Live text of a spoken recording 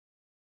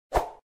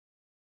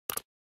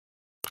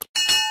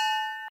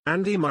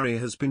Andy Murray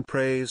has been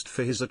praised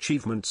for his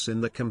achievements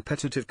in the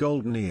competitive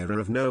golden era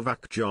of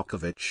Novak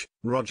Djokovic,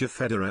 Roger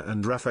Federer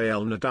and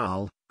Rafael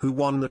Nadal, who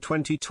won the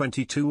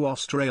 2022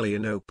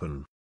 Australian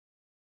Open.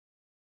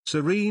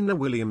 Serena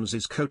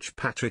Williams' coach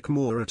Patrick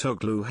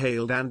Mouratoglou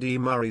hailed Andy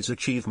Murray's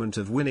achievement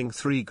of winning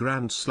 3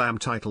 Grand Slam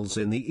titles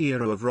in the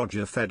era of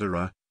Roger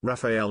Federer,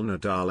 Rafael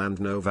Nadal and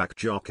Novak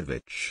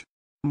Djokovic.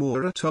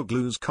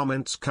 Mouratoglou's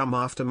comments come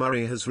after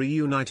Murray has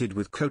reunited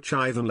with coach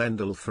Ivan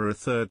Lendl for a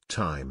 3rd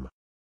time.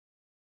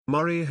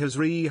 Murray has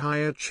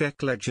rehired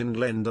Czech legend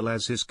Lendl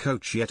as his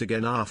coach yet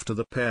again after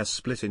the pair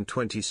split in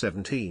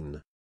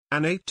 2017.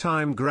 An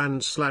 8-time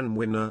Grand Slam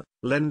winner,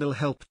 Lendl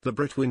helped the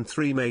Brit win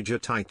 3 major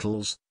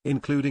titles,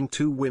 including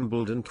 2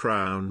 Wimbledon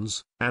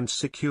crowns, and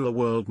secure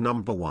world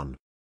number 1.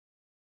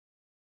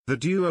 The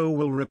duo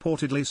will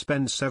reportedly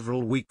spend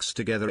several weeks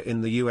together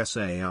in the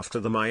USA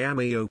after the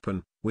Miami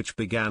Open, which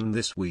began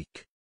this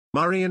week.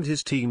 Murray and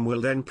his team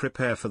will then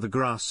prepare for the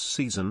grass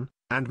season,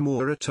 and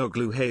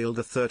Mouratoglou hailed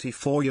the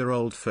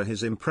 34-year-old for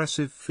his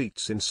impressive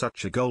feats in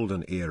such a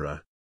golden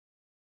era.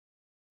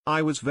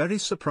 "I was very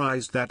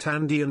surprised that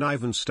Andy and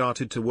Ivan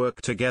started to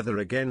work together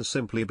again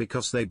simply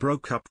because they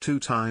broke up 2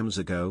 times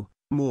ago,"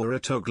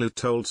 Mouratoglou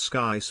told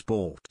Sky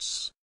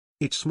Sports.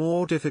 "It's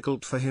more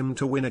difficult for him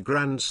to win a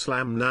Grand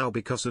Slam now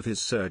because of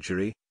his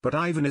surgery, but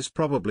Ivan is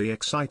probably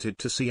excited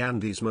to see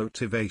Andy's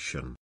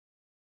motivation.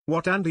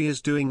 What Andy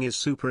is doing is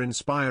super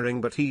inspiring,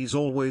 but he's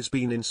always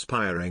been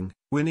inspiring,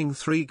 winning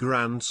 3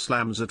 Grand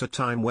Slams at a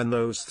time when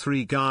those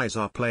 3 guys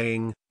are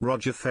playing,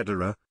 Roger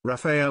Federer,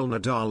 Rafael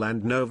Nadal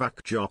and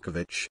Novak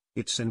Djokovic,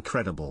 it's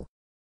incredible.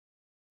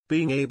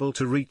 Being able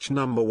to reach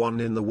number 1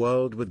 in the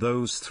world with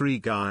those 3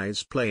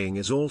 guys playing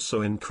is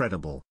also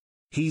incredible.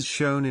 He's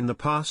shown in the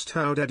past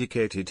how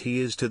dedicated he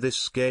is to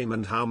this game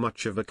and how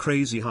much of a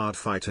crazy hard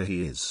fighter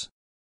he is."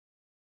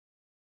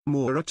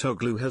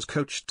 Mouratoglou has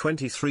coached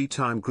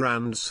 23-time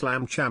Grand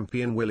Slam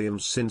champion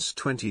Williams since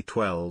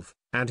 2012,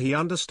 and he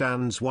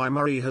understands why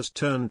Murray has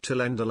turned to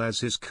Lendl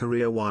as his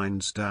career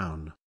winds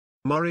down.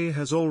 Murray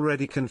has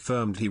already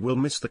confirmed he will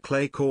miss the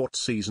clay court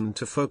season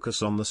to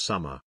focus on the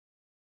summer.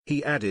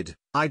 He added,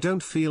 "I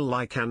don't feel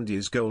like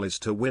Andy's goal is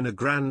to win a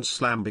Grand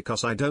Slam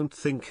because I don't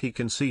think he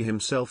can see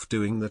himself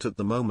doing that at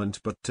the moment,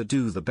 but to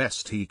do the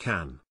best he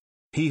can.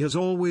 He has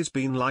always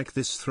been like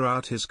this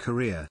throughout his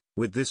career,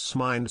 with this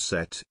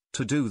mindset,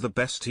 to do the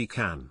best he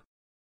can.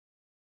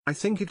 I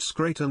think it's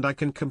great and I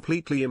can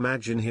completely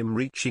imagine him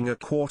reaching a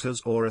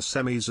quarters or a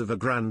semis of a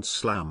Grand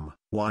Slam,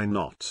 why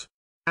not?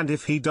 And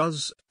if he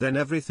does, then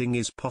everything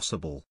is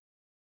possible."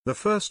 The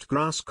first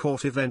grass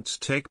court events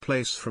take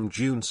place from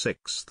June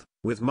 6,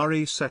 with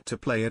Murray set to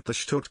play at the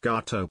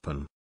Stuttgart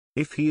Open.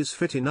 If he is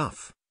fit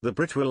enough, the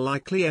Brit will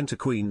likely enter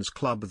Queen's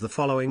Club the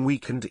following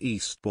weekend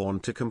Eastbourne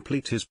to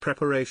complete his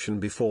preparation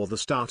before the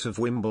start of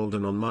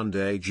Wimbledon on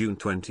Monday, June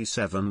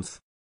 27.